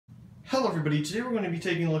Hello everybody, today we're going to be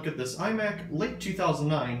taking a look at this iMac late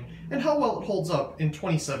 2009 and how well it holds up in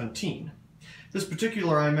 2017. This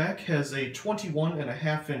particular iMac has a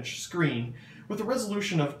 21.5-inch screen with a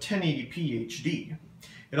resolution of 1080p HD.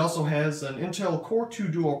 It also has an Intel Core 2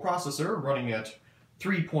 Duo processor running at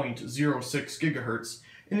 3.06 GHz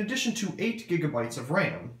in addition to 8 GB of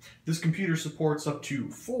RAM. This computer supports up to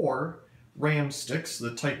 4 RAM sticks,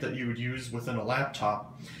 the type that you would use within a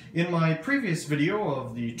laptop. In my previous video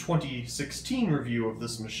of the 2016 review of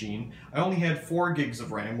this machine, I only had 4 gigs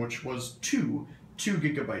of RAM, which was two 2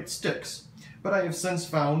 GB sticks. But I have since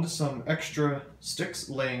found some extra sticks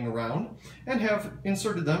laying around and have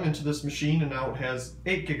inserted them into this machine, and now it has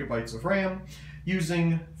 8 GB of RAM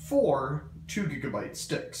using 4 2 GB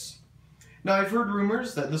sticks. Now, I've heard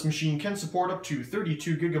rumors that this machine can support up to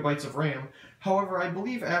 32 GB of RAM. However, I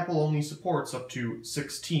believe Apple only supports up to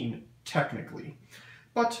 16 technically.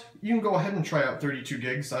 But you can go ahead and try out 32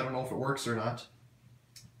 gigs. I don't know if it works or not.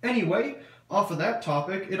 Anyway, off of that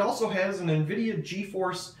topic, it also has an nVidia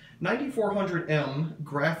GeForce 9400M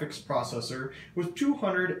graphics processor with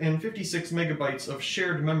 256 megabytes of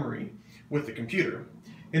shared memory with the computer,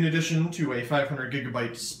 in addition to a 500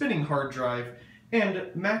 GB spinning hard drive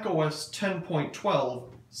and macOS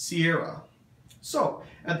 10.12 Sierra. So,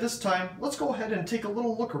 at this time, let's go ahead and take a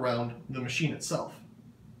little look around the machine itself.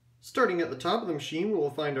 Starting at the top of the machine, we will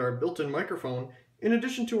find our built-in microphone, in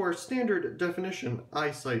addition to our standard definition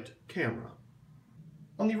iSight camera.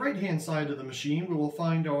 On the right-hand side of the machine, we will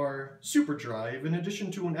find our super drive, in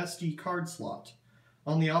addition to an SD card slot.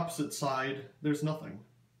 On the opposite side, there's nothing.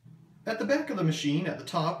 At the back of the machine, at the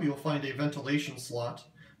top, we will find a ventilation slot.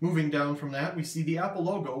 Moving down from that, we see the Apple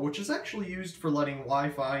logo, which is actually used for letting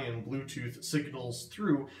Wi-Fi and Bluetooth signals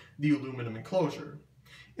through the aluminum enclosure.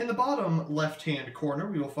 In the bottom left-hand corner,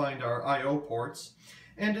 we will find our I/O ports,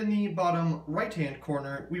 and in the bottom right-hand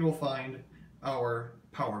corner, we will find our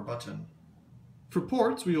power button. For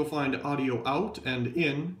ports, we will find audio out and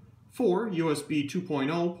in, 4 USB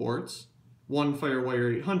 2.0 ports, 1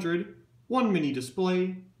 FireWire 800, 1 mini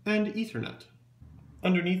display, and Ethernet.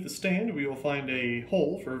 Underneath the stand, we will find a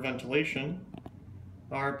hole for ventilation,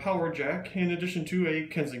 our power jack, in addition to a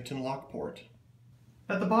Kensington lock port.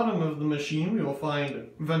 At the bottom of the machine, we will find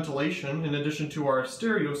ventilation, in addition to our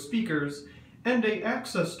stereo speakers, and an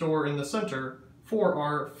access door in the center for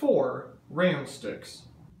our 4 RAM sticks.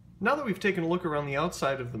 Now that we've taken a look around the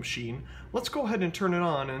outside of the machine, let's go ahead and turn it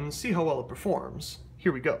on and see how well it performs.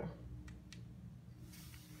 Here we go.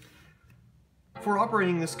 For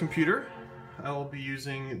operating this computer, I will be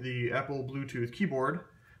using the Apple Bluetooth keyboard,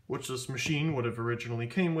 which this machine would have originally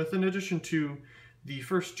came with, in addition to the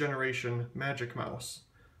first generation Magic Mouse.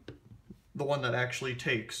 The one that actually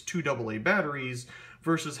takes 2 AA batteries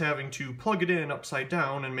versus having to plug it in upside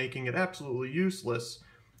down and making it absolutely useless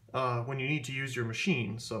when you need to use your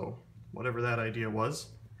machine, so whatever that idea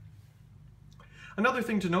was. Another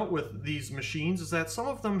thing to note with these machines is that some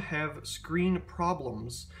of them have screen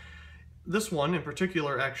problems. This one in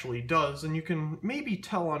particular actually does, and you can maybe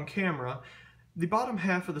tell on camera, the bottom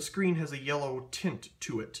half of the screen has a yellow tint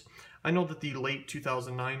to it. I know that the late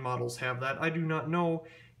 2009 models have that. I do not know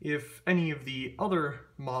if any of the other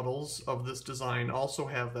models of this design also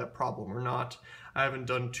have that problem or not. I haven't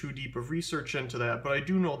done too deep of research into that, but I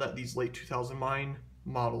do know that these late 2009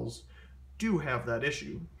 models do have that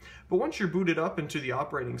issue. But once you're booted up into the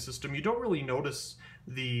operating system, you don't really notice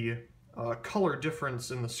the color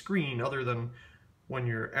difference in the screen other than when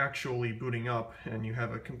you're actually booting up and you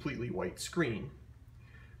have a completely white screen.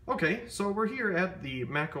 Okay, so we're here at the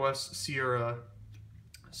macOS Sierra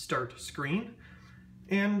start screen,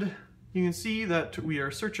 and you can see that we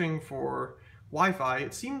are searching for Wi-Fi.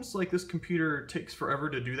 It seems like this computer takes forever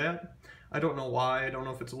to do that. I don't know why, I don't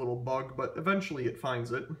know if it's a little bug, but eventually it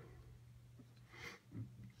finds it.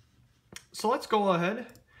 So let's go ahead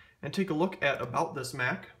and take a look at About This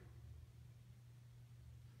Mac.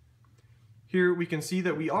 Here we can see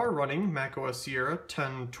that we are running macOS Sierra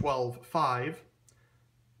 10.12.5,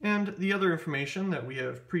 and the other information that we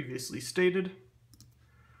have previously stated.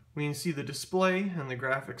 We can see the display and the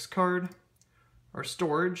graphics card, our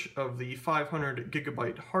storage of the 500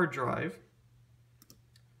 GB hard drive,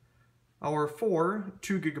 our 4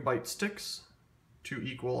 2 GB sticks to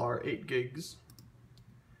equal our 8 gigs,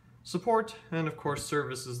 support, and of course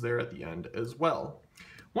services there at the end as well.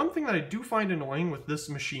 One thing that I do find annoying with this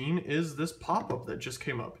machine is this pop-up that just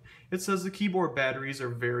came up. It says the keyboard batteries are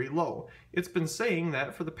very low. It's been saying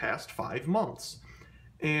that for the past 5 months.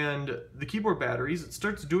 And the keyboard batteries, it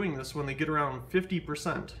starts doing this when they get around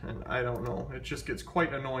 50%, and I don't know, it just gets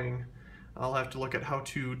quite annoying. I'll have to look at how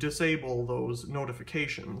to disable those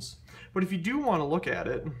notifications. But if you do want to look at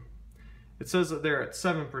it, it says that they're at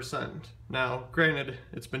 7%. Now, granted,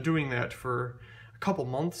 it's been doing that for a couple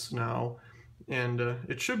months now, and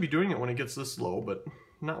it should be doing it when it gets this low, but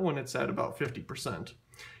not when it's at about 50%.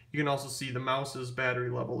 You can also see the mouse's battery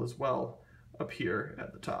level as well up here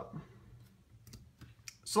at the top.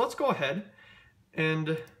 So let's go ahead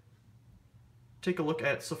and take a look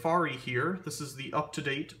at Safari here. This is the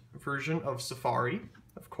up-to-date version of Safari,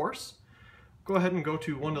 of course. Go ahead and go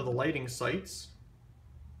to one of the lighting sites.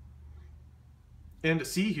 And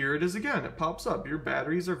see, here it is again. It pops up. Your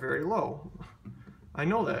batteries are very low. I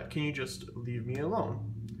know that. Can you just leave me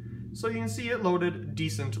alone? So you can see it loaded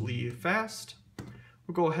decently fast.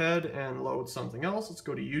 We'll go ahead and load something else. Let's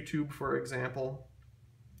go to YouTube, for example.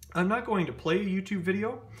 I'm not going to play a YouTube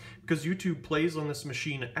video because YouTube plays on this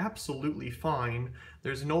machine absolutely fine.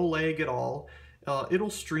 There's no lag at all. It'll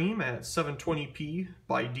stream at 720p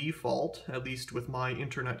by default, at least with my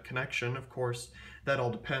internet connection. Of course, that all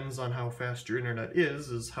depends on how fast your internet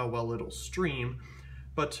is how well it'll stream.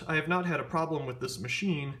 But I have not had a problem with this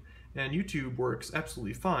machine, and YouTube works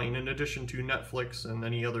absolutely fine in addition to Netflix and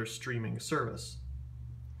any other streaming service.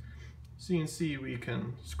 So you can see we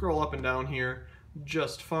can scroll up and down here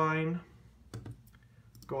just fine.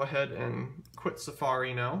 Go ahead and quit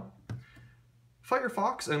Safari now.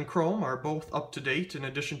 Firefox and Chrome are both up to date in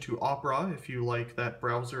addition to Opera if you like that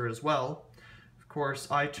browser as well. Of course,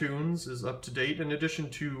 iTunes is up to date in addition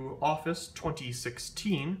to Office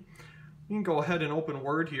 2016. You can go ahead and open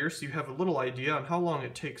Word here so you have a little idea on how long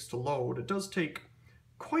it takes to load. It does take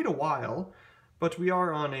quite a while, but we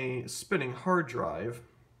are on a spinning hard drive.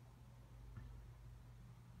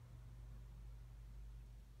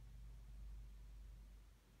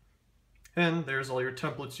 And there's all your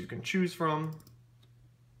templates you can choose from.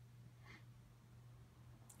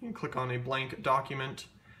 You can click on a blank document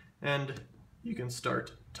and you can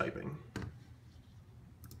start typing.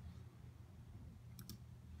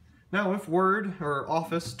 Now, if Word or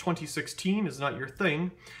Office 2016 is not your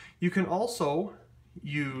thing, you can also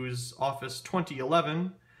use Office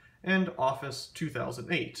 2011 and Office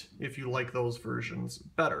 2008 if you like those versions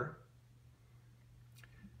better.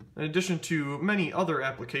 In addition to many other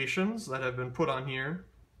applications that have been put on here,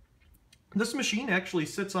 this machine actually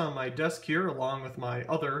sits on my desk here along with my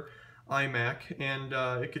other iMac, and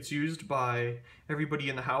it gets used by everybody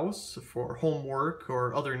in the house for homework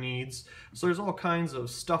or other needs. So there's all kinds of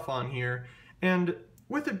stuff on here, and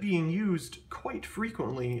with it being used quite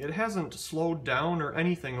frequently, it hasn't slowed down or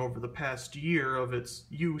anything over the past year of its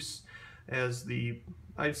use as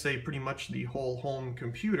I'd say pretty much the whole home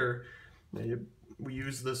computer. We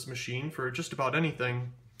use this machine for just about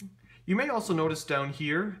anything. You may also notice down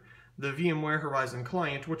here the Vmware Horizon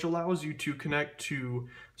client, which allows you to connect to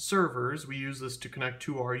servers. We use this to connect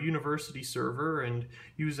to our university server and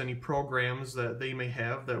use any programs that they may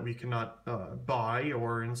have that we cannot buy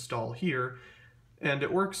or install here. And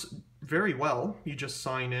it works very well. You just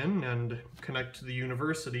sign in and connect to the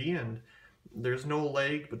university, and there's no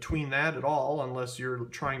lag between that at all unless you're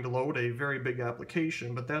trying to load a very big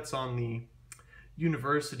application, but that's on the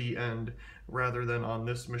university end rather than on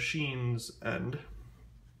this machine's end.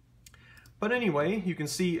 But anyway, you can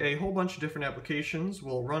see a whole bunch of different applications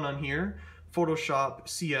will run on here. Photoshop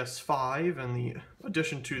CS5 and the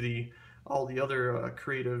addition to all the other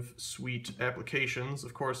Creative Suite applications.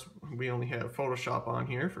 Of course, we only have Photoshop on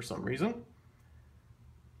here for some reason.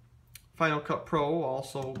 Final Cut Pro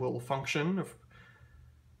also will function,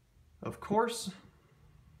 of course.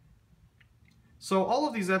 So all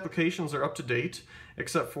of these applications are up to date,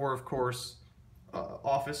 except for, of course,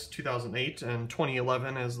 Office 2008 and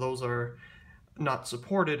 2011, as those are not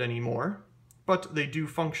supported anymore, but they do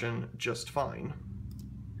function just fine.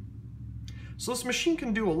 So this machine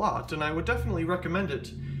can do a lot, and I would definitely recommend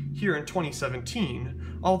it here in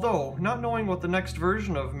 2017, although not knowing what the next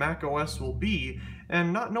version of macOS will be,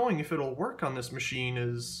 and not knowing if it'll work on this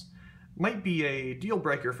machine might be a deal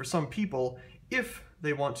breaker for some people if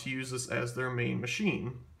they want to use this as their main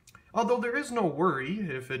machine. Although there is no worry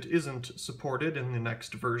if it isn't supported in the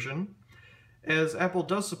next version, as Apple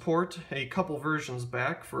does support a couple versions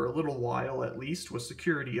back for a little while at least with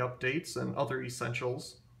security updates and other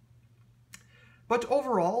essentials. But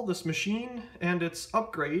overall, this machine and its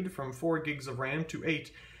upgrade from 4 gigs of RAM to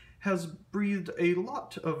 8 has breathed a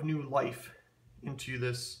lot of new life into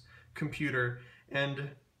this computer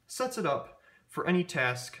and sets it up for any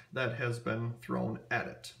task that has been thrown at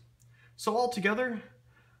it. So altogether,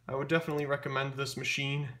 I would definitely recommend this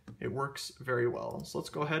machine. It works very well. So let's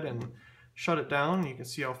go ahead and shut it down. You can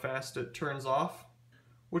see how fast it turns off,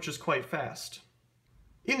 which is quite fast.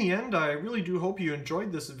 In the end, I really do hope you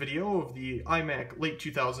enjoyed this video of the iMac late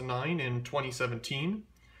 2009 and 2017.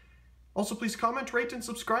 Also, please comment, rate, and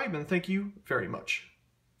subscribe, and thank you very much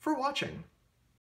for watching.